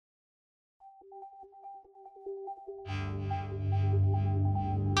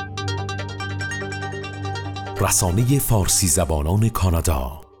رسانه فارسی زبانان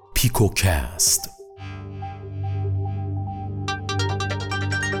کانادا، پیکوکست.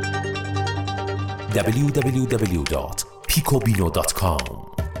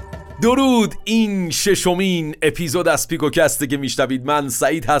 www.picobino.com. درود، این ششمین اپیزود از پیکوکسته که میشنوید. من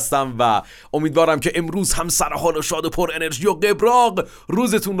سعید هستم و امیدوارم که امروز هم سرحال و شاد و پر انرژی و قبراق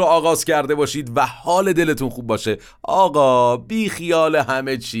روزتون رو آغاز کرده باشید و حال دلتون خوب باشه. آقا بی خیال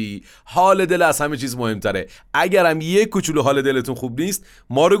همه چی، حال دل از همه چیز مهمتره. اگرم یک کوچولو حال دلتون خوب نیست،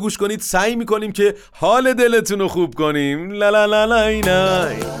 ما رو گوش کنید، سعی میکنیم که حال دلتون رو خوب کنیم. لا لا لا لا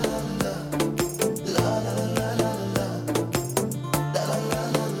لا.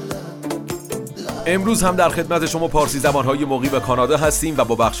 امروز هم در خدمت شما پارسی زبان‌های مقیم کانادا هستیم و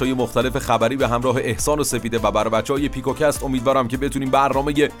با بخش‌های مختلف خبری به همراه احسان و سپیده و برای بچه‌های پیکوکست امیدوارم که بتونیم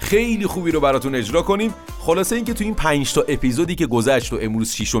برنامه خیلی خوبی رو براتون اجرا کنیم. خلاصه این که تو این 5 تا اپیزودی که گذشت و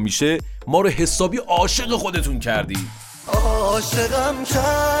امروز 6 میشه، ما رو حسابی عاشق خودتون کردی. عاشقم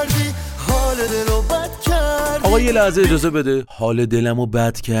کردی، حال دلو بد کردی. آقا یه لحظه اجازه بده. حال دلمو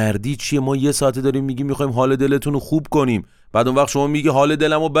بد کردی چیه؟ ما یه ساعته داریم میگیم می‌خوایم حال دلتون رو خوب کنیم، بعد اون وقت شما میگی حال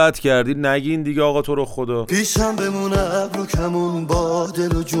دلمو بد کردی. نگین دیگه آقا، تو رو خدا. پیشم بمونه ابرو کمون، با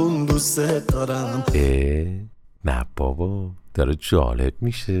دل و جون دوست دارم. نه بابا، داره جالب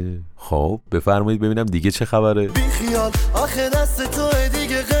میشه. خب بفرمایید ببینم دیگه چه خبره. بی خیال آخه دست توی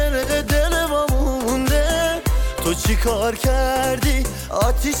دیگه، غرق دل ما مونده. تو چی کار کردی؟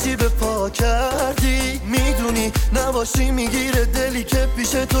 آتیشی به پا کردی. میدونی نباشی میگیره دلی که پیش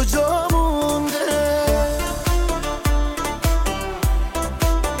تو جا مونده.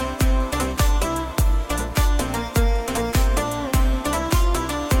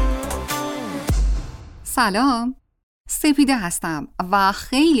 سلام، سپیده هستم و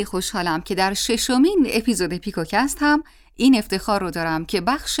خیلی خوشحالم که در 6مین اپیزود پیکوکست هم این افتخار رو دارم که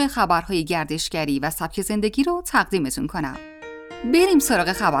بخش خبرهای گردشگری و سبک زندگی رو تقدیمتون کنم. بریم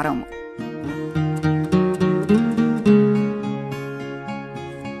سراغ خبرامون.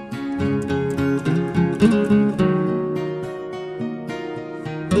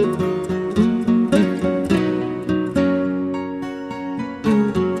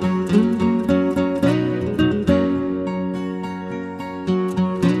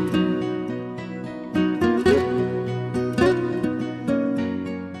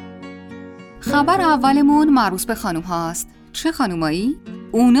 خبر اولمون مربوط به خانوم هاست. چه خانومایی؟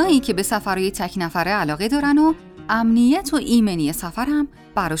 اونایی که به سفرهای تک نفره علاقه دارن و امنیت و ایمنی سفر هم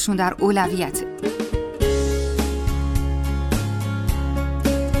براشون در اولویته.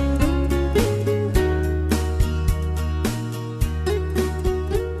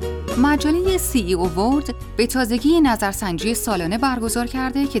 مجله CEO World به تازگی نظرسنجی سالانه برگزار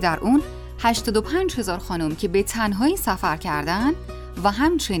کرده که در اون 85,000 خانم که به تنهایی سفر کردن و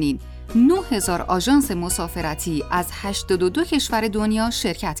همچنین 9,000 آژانس مسافرتی از 82 کشور دنیا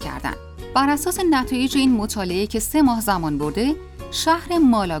شرکت کردند. بر اساس نتایج این مطالعه که 3 ماه زمان برده، شهر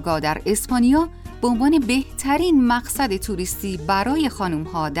مالاگا در اسپانیا به عنوان بهترین مقصد توریستی برای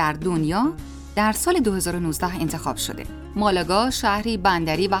خانم‌ها در دنیا در سال 2019 انتخاب شده. مالاگا شهری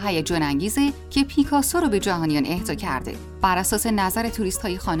بندری و هیجان انگیزه که پیکاسو رو به جهانیان اهدا کرده. بر اساس نظر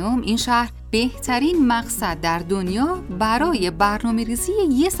توریست‌های خانم، این شهر بهترین مقصد در دنیا برای برنامه‌ریزی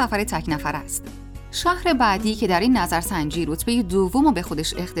یه سفر تک نفر است. شهر بعدی که در این نظرسنجی رتبه دوم رو به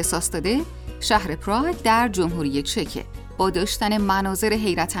خودش اختصاص داده، شهر پراگ در جمهوری چک. با داشتن مناظر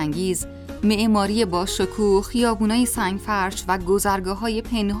حیرت انگیز، معماری با شکوه، خیابونای سنگفرش و گذرگاه‌های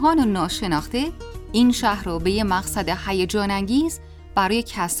پنهان و ناشناخته، این شهر رو به یه مقصد هیجان انگیز برای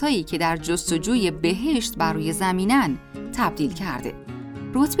کسایی که در جستجوی بهشت بر روی زمینن تبدیل کرده.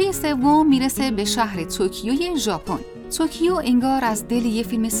 رتبه سوم میرسه به شهر توکیوی ژاپن. توکیو انگار از دل یه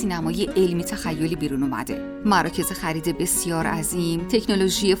فیلم سینمایی علمی تخیلی بیرون اومده. مراکز خرید بسیار عظیم،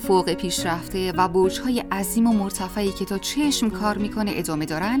 تکنولوژی فوق پیشرفته و برج‌های عظیم و مرتفعی که تا چشم کار میکنه ادامه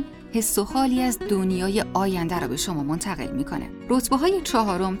دارن، حس و حالی از دنیای آینده رو به شما منتقل میکنه. رتبه‌های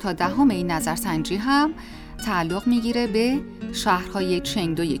 4 تا 10 این نظرسنجی هم تعلق میگیره به شهرهای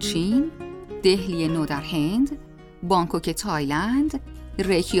چنگدوی چین، دهلی نو در هند، بانکوک تایلند،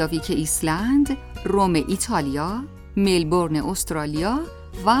 ریکیاویک ایسلند، روم ایتالیا، ملبورن استرالیا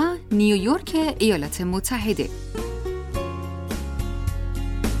و نیویورک ایالات متحده.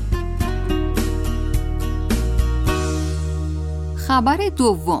 خبر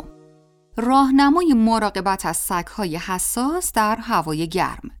دوم، راهنمای مراقبت از سگ‌های حساس در هوای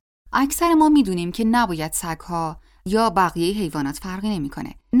گرم. اکثر ما میدونیم که نباید سگ‌ها یا بقیه حیوانات فرقی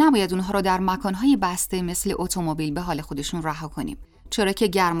نمی‌کنه. نباید اونها رو در مکان‌های بسته مثل اتومبیل به حال خودشون رها کنیم، چرا که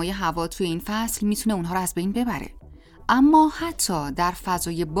گرمای هوا توی این فصل میتونه اونها رو از بین ببره. اما حتی در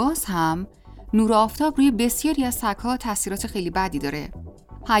فضای باز هم نور آفتاب روی بسیاری از سگ‌ها تاثیرات خیلی بدی داره.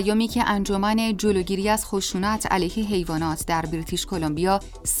 پیامی که انجمن جلوگیری از خشونت علیه حیوانات در بریتیش کلمبیا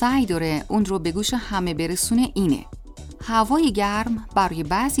سعی داره اون رو به گوش همه برسونه اینه: هوای گرم برای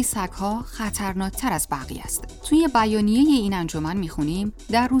بعضی سگ‌ها خطرناکتر از بقیه است. توی بیانیه این انجمن میخونیم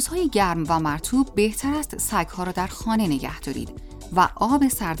در روزهای گرم و مرطوب بهتر است سگ‌ها را در خانه نگه دارید و آب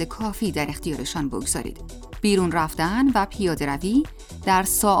سرد کافی در اختیارشان بگذارید. بیرون رفتن و پیاده روی در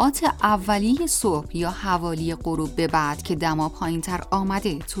ساعات اولیه صبح یا حوالی غروب به بعد که دما پایین‌تر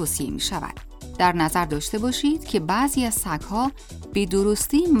آمده توصیه می شود. در نظر داشته باشید که بعضی از سگ‌ها به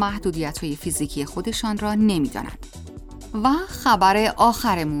درستی محدودیت‌های فیزیکی خودشان را نمی‌دانند. و خبر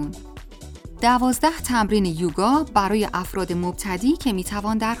آخرمون، 12 تمرین یوگا برای افراد مبتدی که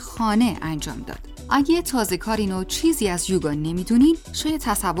میتوان در خانه انجام داد. اگه تازه کارین و چیزی از یوگا نمیدونین، شاید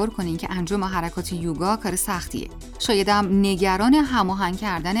تصور کنین که انجام حرکات یوگا کار سختیه. شاید هم نگران هماهنگ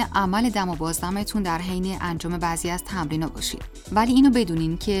کردن عمل دم و بازدمتون در حین انجام بعضی از تمرینا باشید. ولی اینو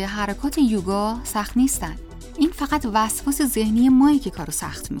بدونین که حرکات یوگا سخت نیستن. این فقط وسواس ذهنی مایی که کارو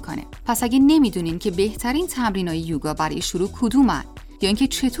سخت میکنه. پس اگه نمیدونین که بهترین تمرینای یوگا برای شروع کدومن یا اینکه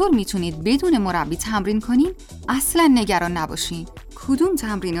چطور میتونید بدون مربی تمرین کنین، اصلا نگران نباشین. کدوم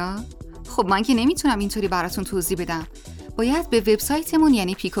تمرینا؟ خب من که نمیتونم اینطوری براتون توضیح بدم. باید به وبسایتمون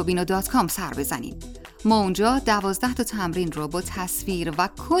یعنی picobino.com سر بزنید. ما اونجا 12 تا تمرین رو با تصویر و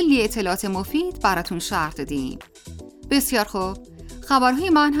کلی اطلاعات مفید براتون شرح دادیم. بسیار خوب. خبرهای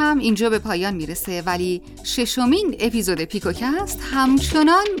من هم اینجا به پایان میرسه، ولی 6مین اپیزود پیکوکست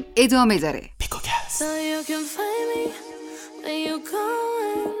همچنان ادامه داره. پیکوکست.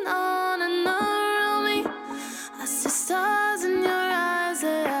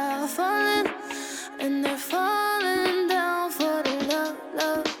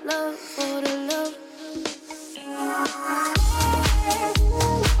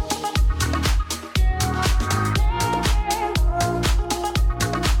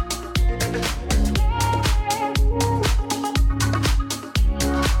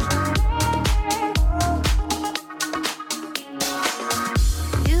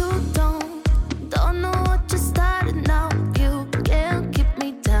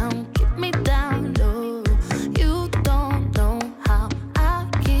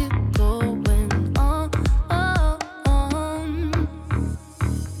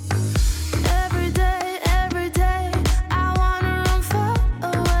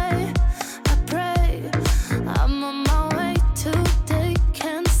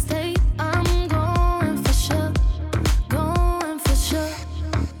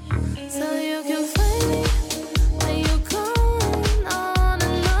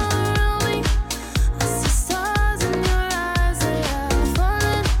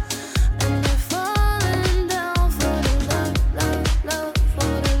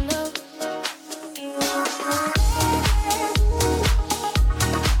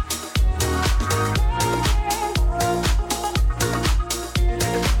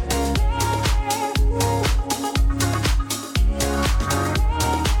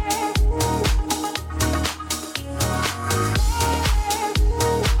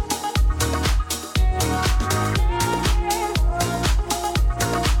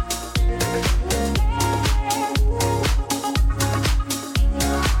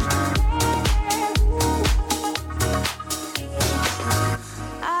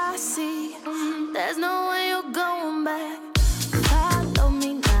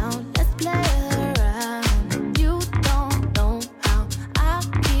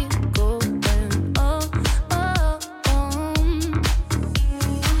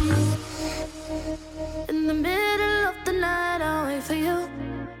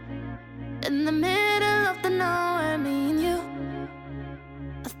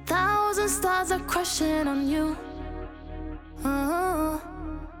 Stars are crushing on you.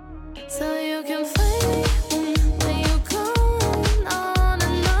 So you can find me when you're going on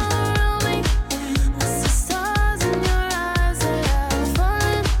and around me. I see stars in your eyes, they are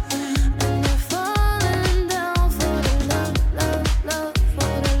falling, and they're falling down for the love, love, love,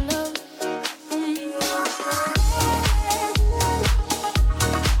 for the love.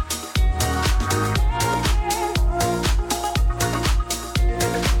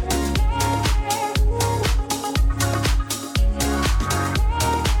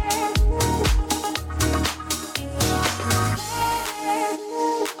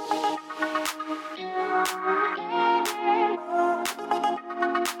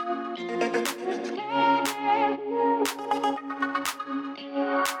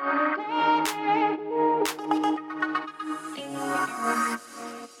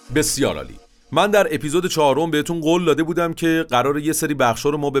 بسیار عالی. من در اپیزود 4 بهتون قول داده بودم که قراره یه سری بخشا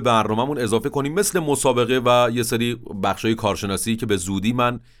رو ما به برنامه‌مون اضافه کنیم، مثل مسابقه و یه سری بخشای کارشناسی که به زودی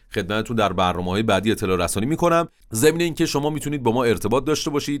من خدمتتون در برنامه‌های بعدی اطلاع رسانی می‌کنم. ضمن اینکه شما میتونید با ما ارتباط داشته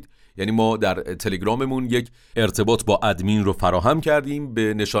باشید، یعنی ما در تلگراممون یک ارتباط با ادمین رو فراهم کردیم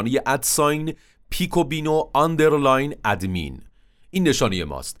به نشانی @picobino_admin. این نشانی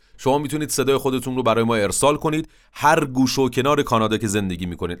ماست. شما میتونید صدای خودتون رو برای ما ارسال کنید هر گوشه و کنار کانادا که زندگی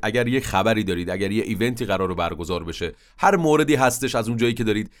میکنید. اگر یک خبری دارید، اگر یه ایونتی قراره برگزار بشه، هر موردی هستش از اون جایی که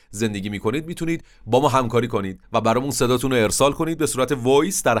دارید زندگی میکنید، میتونید با ما همکاری کنید و برامون صداتون رو ارسال کنید به صورت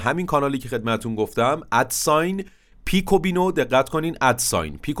وایس در همین کانالی که خدمتتون گفتم @picobino. دقت کنین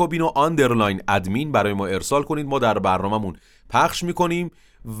 @picobino_admin برای ما ارسال کنید. ما در برنامه‌مون پخش میکنیم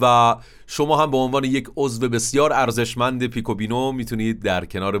و شما هم به عنوان یک عضو بسیار ارزشمند پیکوبینو میتونید در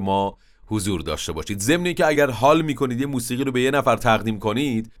کنار ما حضور داشته باشید. ضمن اینکه اگر حال میکنید یه موسیقی رو به یه نفر تقدیم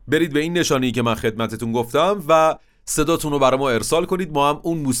کنید، برید به این نشانی که من خدمتتون گفتم و صداتون رو برای ما ارسال کنید. ما هم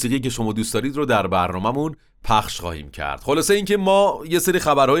اون موسیقی که شما دوست دارید رو در برنامه‌مون پخش خواهیم کرد. خلاصه اینکه ما یه سری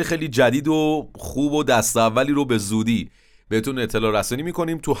خبرهای خیلی جدید و خوب و دست اولی رو به زودی بهتون اطلاع رسانی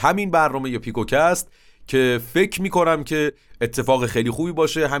میکنیم تو همین برنامه یا پیکوکست که فکر میکنم که اتفاق خیلی خوبی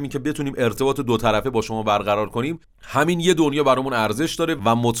باشه. همین که بتونیم ارتباط دو طرفه با شما برقرار کنیم، همین یه دنیا برامون ارزش داره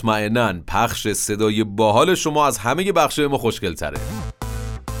و مطمئناً پخش صدای باحال شما از همه بخش‌های ما خوشگل تره.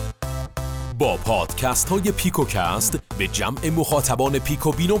 با پادکست های پیکوکست به جمع مخاطبان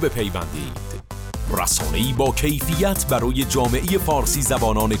پیکوبینو بپیوندید. رسانه‌ای با کیفیت برای جامعه فارسی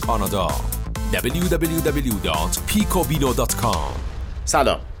زبانان کانادا. www.picobino.com.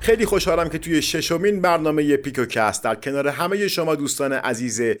 سلام، خیلی خوشحالم که توی 6مین برنامه پیکوکست در کنار همه شما دوستان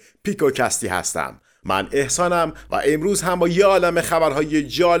عزیز پیکوکستی هستم. من احسانم و امروز هم با یه عالم خبرهای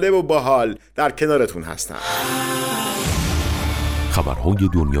جالب و باحال در کنارتون هستم. خبرهای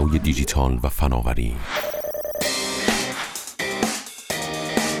دنیای دیجیتال و فناوری.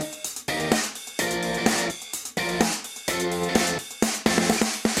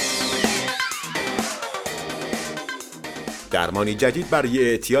 درمانی جدید برای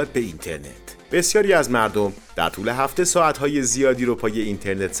اعتیاد به اینترنت. بسیاری از مردم در طول هفته ساعتهای زیادی رو پای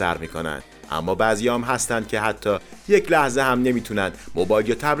اینترنت سر میکنن، اما بعضی هم هستند که حتی یک لحظه هم نمیتونن موبایل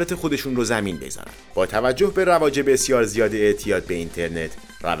یا تبلت خودشون رو زمین بذارن. با توجه به رواج بسیار زیاد اعتیاد به اینترنت،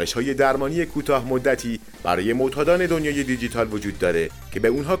 روش‌های درمانی کوتاه مدتی برای معتادان دنیای دیجیتال وجود داره که به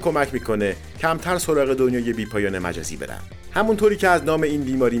اونها کمک میکنه کمتر سراغ دنیای بی‌پایان مجازی برن. همونطوری که از نام این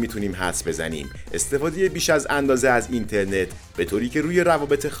بیماری میتونیم حدس بزنیم، استفاده بیش از اندازه از اینترنت به طوری که روی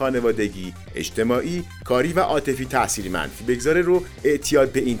روابط خانوادگی، اجتماعی، کاری و عاطفی تأثیر منفی بگذاره رو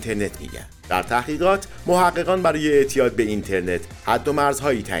اعتیاد به اینترنت میگن. در تحقیقات، محققان برای اعتیاد به اینترنت حد و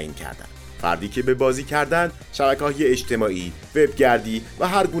مرزهایی تعیین کردند. فردی که به بازی کردن، شبکه‌های اجتماعی، وبگردی و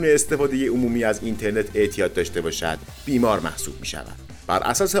هر گونه استفاده عمومی از اینترنت اعتیاد داشته باشد، بیمار محسوب می‌شود. بر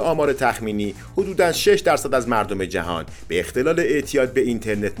اساس آمار تخمینی، حدوداً 6% از مردم جهان به اختلال اعتیاد به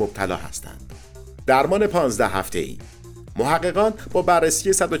اینترنت مبتلا هستند. درمان 15 هفته‌ای. محققان با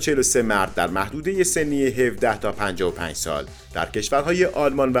بررسی 143 مرد در محدوده سنی 17 تا 55 سال در کشورهای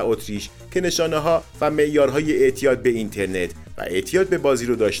آلمان و اتریش که نشانه‌ها و معیارهای اعتیاد به اینترنت و اعتیاد به بازی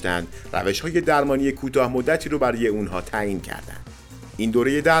رو داشتند، روش‌های درمانی کوتاه مدتی رو برای اونها تعیین کردند. این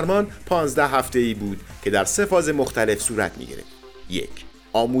دوره درمان 15 هفته‌ای بود که در 3 فاز مختلف صورت می‌گرفت. 1.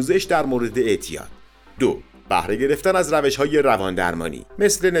 آموزش در مورد اعتیاد. 2. بهره گرفتن از روش‌های رواندرمانی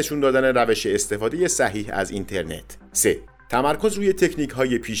مثل نشون دادن روش استفاده صحیح از اینترنت. 3. تمرکز روی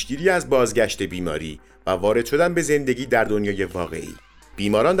تکنیک‌های پیشگیری از بازگشت بیماری و وارد شدن به زندگی در دنیای واقعی.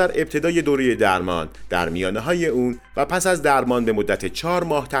 بیماران در ابتدای دوره درمان، در میانه‌های اون و پس از درمان به مدت 4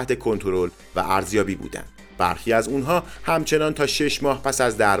 ماه تحت کنترل و ارزیابی بودند. برخی از اونها همچنان تا 6 ماه پس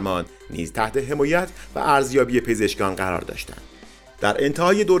از درمان نیز تحت حمایت و ارزیابی پزشکان قرار داشتند. در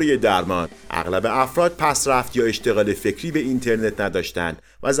انتهای دوره درمان، اغلب افراد پسرفت یا اشتغال فکری به اینترنت نداشتند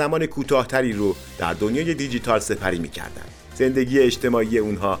و زمان کوتاه‌تری رو در دنیای دیجیتال سپری می‌کردند. زندگی اجتماعی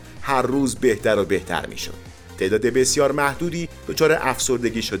اونها هر روز بهتر و بهتر می‌شد. تعداد بسیار محدودی دچار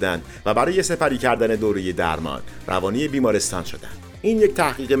افسردگی شدند و برای سپری کردن دوره درمان روانی بیمارستان شدند. این یک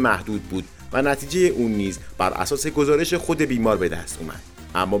تحقیق محدود بود و نتیجه اون نیز بر اساس گزارش خود بیمار به دست اومد.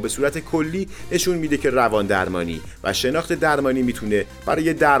 اما به صورت کلی نشون میده که روان درمانی و شناخت درمانی میتونه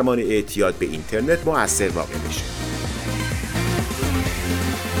برای درمان اعتیاد به اینترنت مؤثر واقع بشه.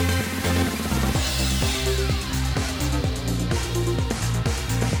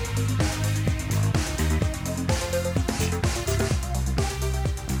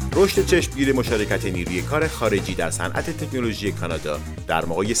 رشد چشمگیر مشارکت نیروی کار خارجی در صنعت تکنولوژی کانادا در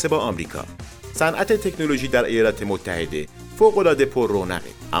مقایسه با آمریکا. صنعت تکنولوژی در ایالات متحده فوق‌العاده پر رونقه،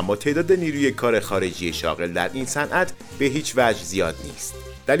 اما تعداد نیروی کار خارجی شاغل در این صنعت به هیچ وجه زیاد نیست.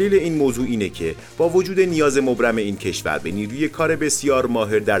 دلیل این موضوع اینه که با وجود نیاز مبرم این کشور به نیروی کار بسیار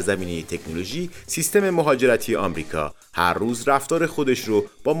ماهر در زمینه تکنولوژی، سیستم مهاجرتی آمریکا هر روز رفتار خودش رو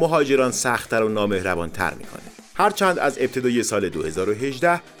با مهاجران سخت‌تر و نامهربان‌تر میکنه. هرچند از ابتدای سال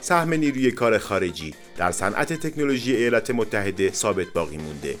 2018 سهم نیروی کار خارجی در صنعت تکنولوژی ایالات متحده ثابت باقی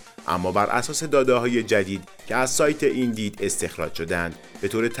مونده، اما بر اساس داده‌های جدید که از سایت ایندید استخراج شدند، به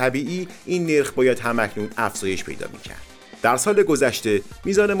طور طبیعی این نرخ باید همکنون افزایش پیدا می‌کرد. در سال گذشته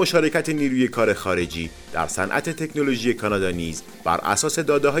میزان مشارکت نیروی کار خارجی در صنعت تکنولوژی کانادا نیز بر اساس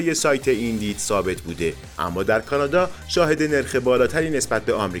داده‌های سایت ایندید ثابت بوده، اما در کانادا شاهد نرخ بالاتری نسبت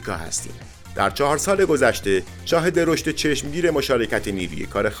به آمریکا هستیم. در 4 سال گذشته شاهد رشد چشمگیر مشارکت نیروی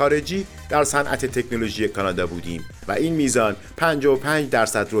کار خارجی در صنعت تکنولوژی کانادا بودیم و این میزان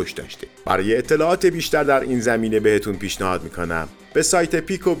 55% رشد داشته. برای اطلاعات بیشتر در این زمینه بهتون پیشنهاد میکنم به سایت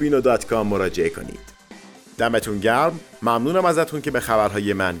picobino.com مراجعه کنید. دمتون گرم، ممنونم ازتون که به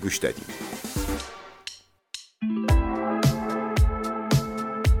خبرهای من گوش دادید.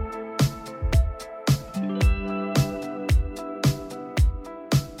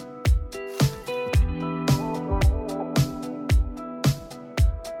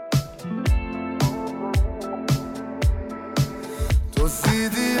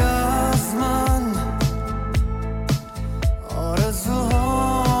 دزدیدی از من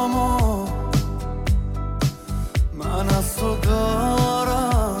آرزوهامو، من از تو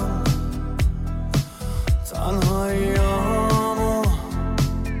دارم تنهاییامو،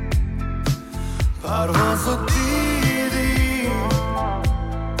 پروازو دیدی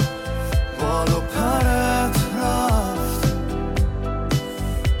بال و پرت رفت،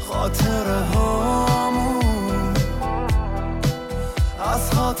 خاطره هامون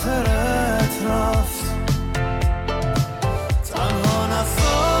از خاطرت رفت، تنها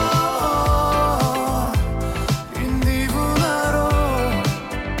نذار این دیوونه رو،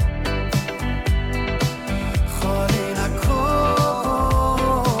 خالی نکن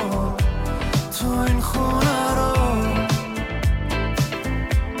تو این خونه رو،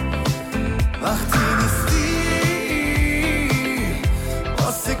 وقتی نیستی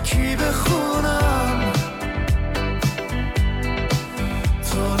واسه کی بخونم،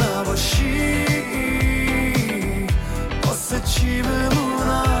 تو نباشی واسه چی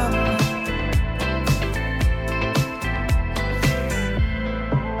بمونم.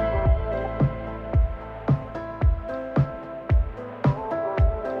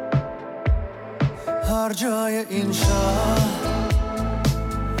 هر جای این شهر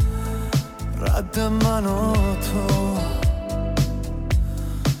رد من و تو،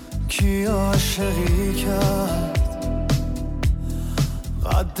 کی عاشقی کرد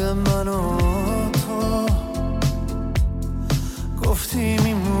قد من و تو، گفتی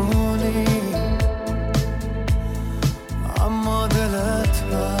میمونی اما دلت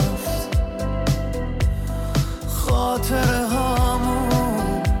رفت، خاطره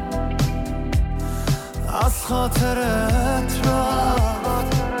هامون از خاطرت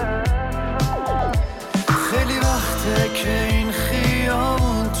رفت. خیلی وقته که این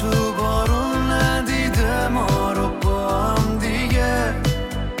خیابون تو بارون ندیده ما رو با هم دیگه،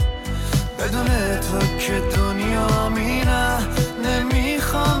 بدون تو که دنیا میره نمیخواد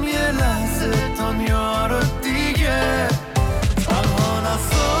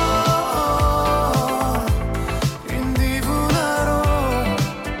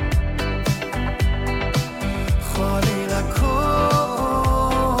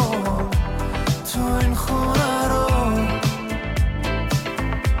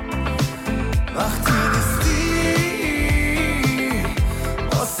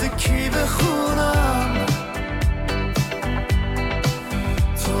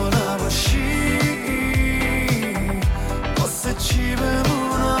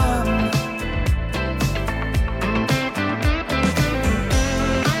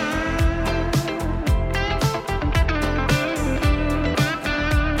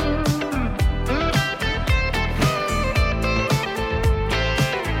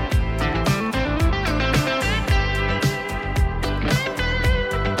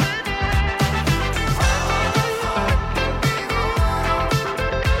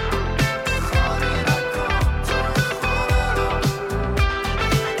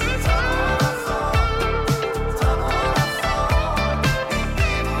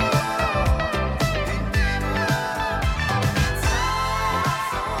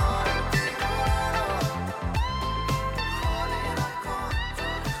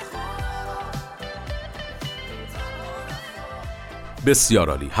بسیار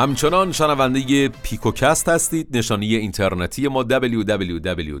عالی. همچنان شنونده پیکوکست هستید. نشانی اینترنتی ما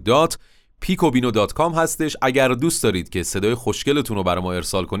www.picobino.com هستش. اگر دوست دارید که صدای خوشگلتون رو برای ما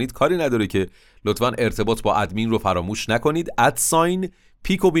ارسال کنید، کاری نداره که لطفاً ارتباط با ادمین رو فراموش نکنید.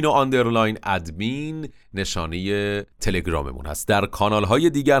 @picobino_admin نشانی تلگراممون هست. در کانال‌های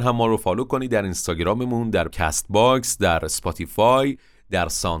دیگر هم ما رو فالو کنید، در اینستاگراممون، در کست باکس، در اسپاتیفای، در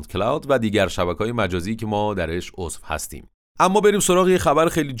ساوند کلاود و دیگر شبکه‌های مجازی که ما درش عضو هستیم. اما بریم سراغ یه خبر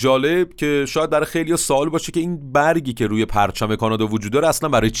خیلی جالب که شاید برای خیلی‌ها سوال باشه که این برگی که روی پرچم کانادا وجود داره اصلا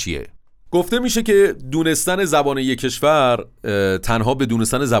برای چیه؟ گفته میشه که دونستن زبان یک کشور تنها به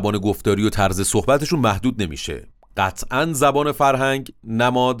دونستن زبان گفتاری و طرز صحبتشون محدود نمیشه. قطعاً زبان فرهنگ،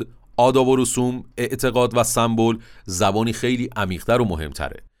 نماد، آداب و رسوم، اعتقاد و سمبل زبانی خیلی عمیق‌تر و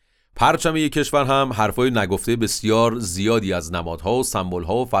مهمتره. پرچم یک کشور هم حرفای نگفته بسیار زیادی از نمادها و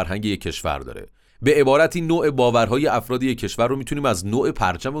سمبول‌ها و فرهنگ یک کشور داره. به عبارتی نوع باورهای افراد یک کشور رو میتونیم از نوع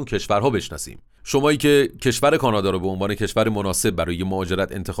پرچم اون کشورها بشناسیم. شمایی که کشور کانادا رو به عنوان کشور مناسب برای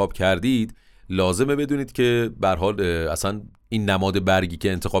مهاجرت انتخاب کردید، لازمه بدونید که به هر حال اصلا این نماد برگی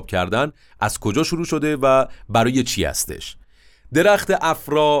که انتخاب کردن از کجا شروع شده و برای چی هستش. درخت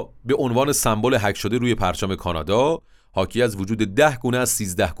افرا به عنوان سمبل حک شده روی پرچم کانادا، حاکی از وجود 10 گونه از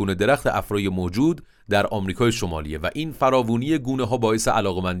 13 گونه درخت افرای موجود در آمریکای شمالیه و این فراوانی گونه ها باعث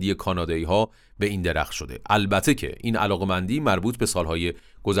علاقمندی کانادایی ها به این درخت شده. البته که این علاقمندی مربوط به سالهای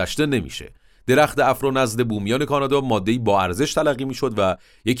گذشته نمیشه. درخت افرا نزد بومیان کانادا ماده‌ای با ارزش تلقی میشد و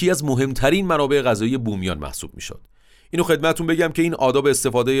یکی از مهمترین منابع غذایی بومیان محسوب میشد. اینو خدمتتون بگم که این آداب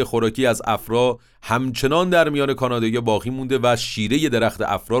استفاده خوراکی از افرا همچنان در میان کانادایی باقی مونده و شیره درخت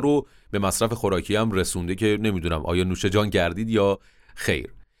افرا رو به مصرف خوراکی هم رسونده که نمیدونم آیا نوش جان کردید یا خیر.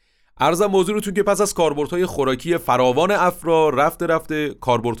 عرضم حضورتون که پس از کاربردهای خوراکی فراوان افرا رفته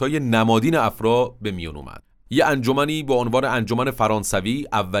کاربردهای نمادین افرا به میون اومد. یه انجمنی با عنوان انجمن فرانسوی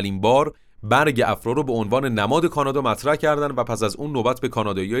اولین بار برگ افرا رو به عنوان نماد کانادا مطرح کردن و پس از اون نوبت به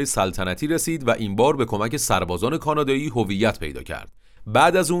کانادایی‌های سلطنتی رسید و این بار به کمک سربازان کانادایی هویت پیدا کرد.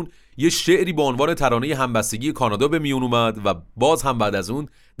 بعد از اون یه شعری با عنوان ترانه همبستگی کانادا به میون اومد و باز هم بعد از اون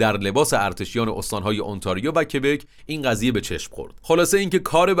در لباس ارتشیان استان‌های اونتاریو و کبک این قضیه به چشم خورد. خلاصه اینکه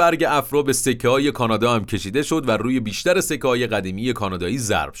کار برگ افرا به سکه‌های کانادا هم کشیده شد و روی بیشتر سکه‌های قدیمی کانادایی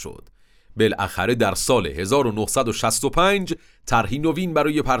ضرب شد. بالاخره در سال 1965 طرحی نوین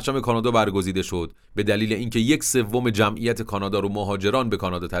برای پرچم کانادا برگزیده شد. به دلیل اینکه 1/3 جمعیت کانادا رو مهاجران به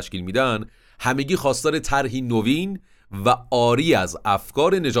کانادا تشکیل میدن، همگی خواستار طرحی نوین و عاری از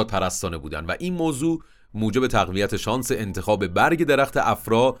افکار نجات پرستانه بودن و این موضوع موجب تقویت شانس انتخاب برگ درخت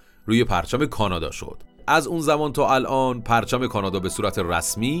افرا روی پرچم کانادا شد. از اون زمان تا الان پرچم کانادا به صورت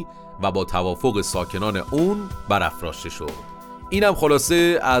رسمی و با توافق ساکنان اون برافراشته شد. اینم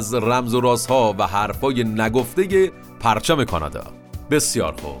خلاصه از رمز و رازها و حرفای نگفته پرچم کانادا.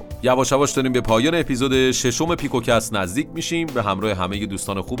 بسیار خوب، یواش یواش داریم به پایان اپیزود 6 پیکوکست نزدیک میشیم. به همراه همه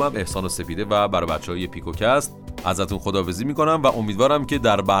دوستان خوبم احسان و سپیده و برای بچهای پیکوکست ازتون خداحافظی میکنم و امیدوارم که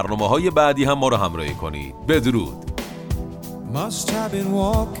در برنامه‌های بعدی هم ما رو همراهی کنید. بدرود. Must have been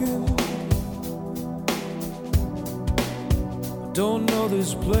walking. Don't know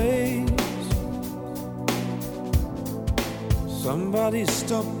this place. Somebody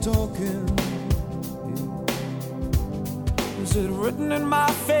stop talking. Is it written in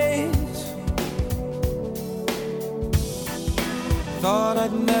my face? Thought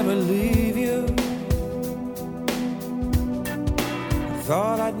I'd never leave you.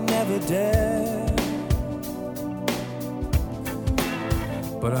 Thought I'd never dare.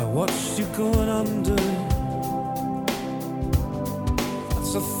 But I watched you going under.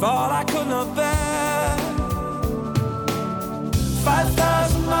 That's a thought I could not bear.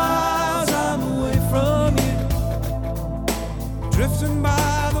 5,000 miles I'm away from you, drifting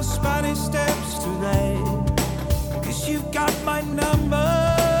by those Spanish steps today. Guess you've got my number.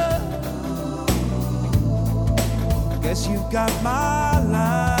 Guess you've got my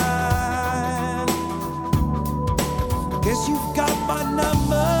line. Guess you've got my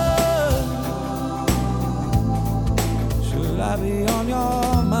number. Should I be on your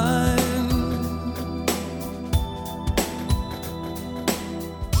mind?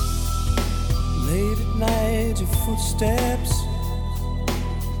 Late at night, your footsteps,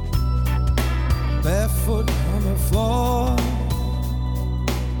 barefoot on the floor,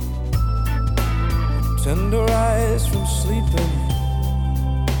 tender eyes from sleeping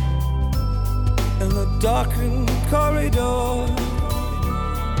in the darkened corridor.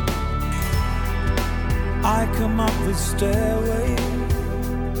 I come up the stairway,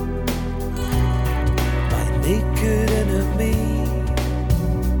 my naked enemy.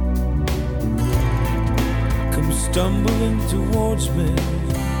 stumbling towards me.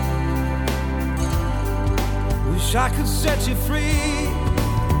 Wish I could set you free.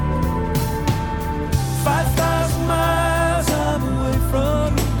 5,000 miles I'm away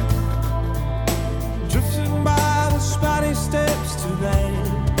from you, drifting by the Spanish steps tonight.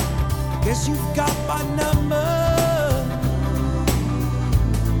 Guess you've got my number.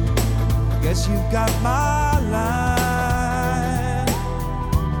 Guess you've got my line.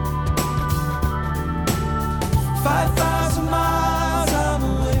 5,000 miles I'm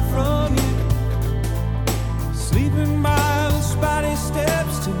away from you, sleeping by the Spanish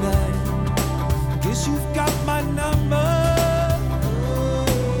steps tonight. Guess you've got my number.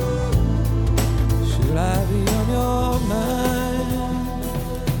 Should I be on your mind?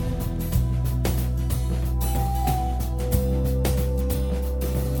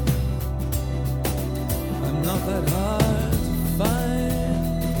 I'm not that hard to find.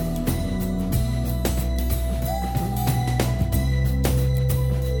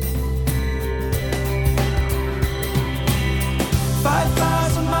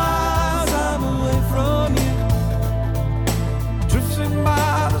 5,000 miles I'm away from you, drifting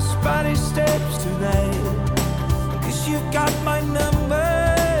by the Spanish steps tonight. Guess you've got my number.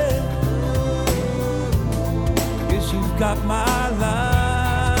 Guess you've got my line.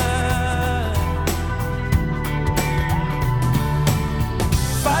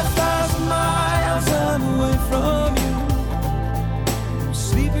 5,000 miles I'm away from you,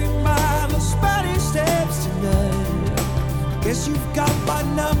 sleeping by the Spanish steps tonight. Guess you've got my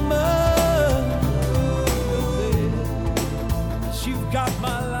number. Guess you've got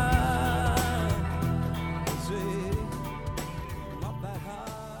my line.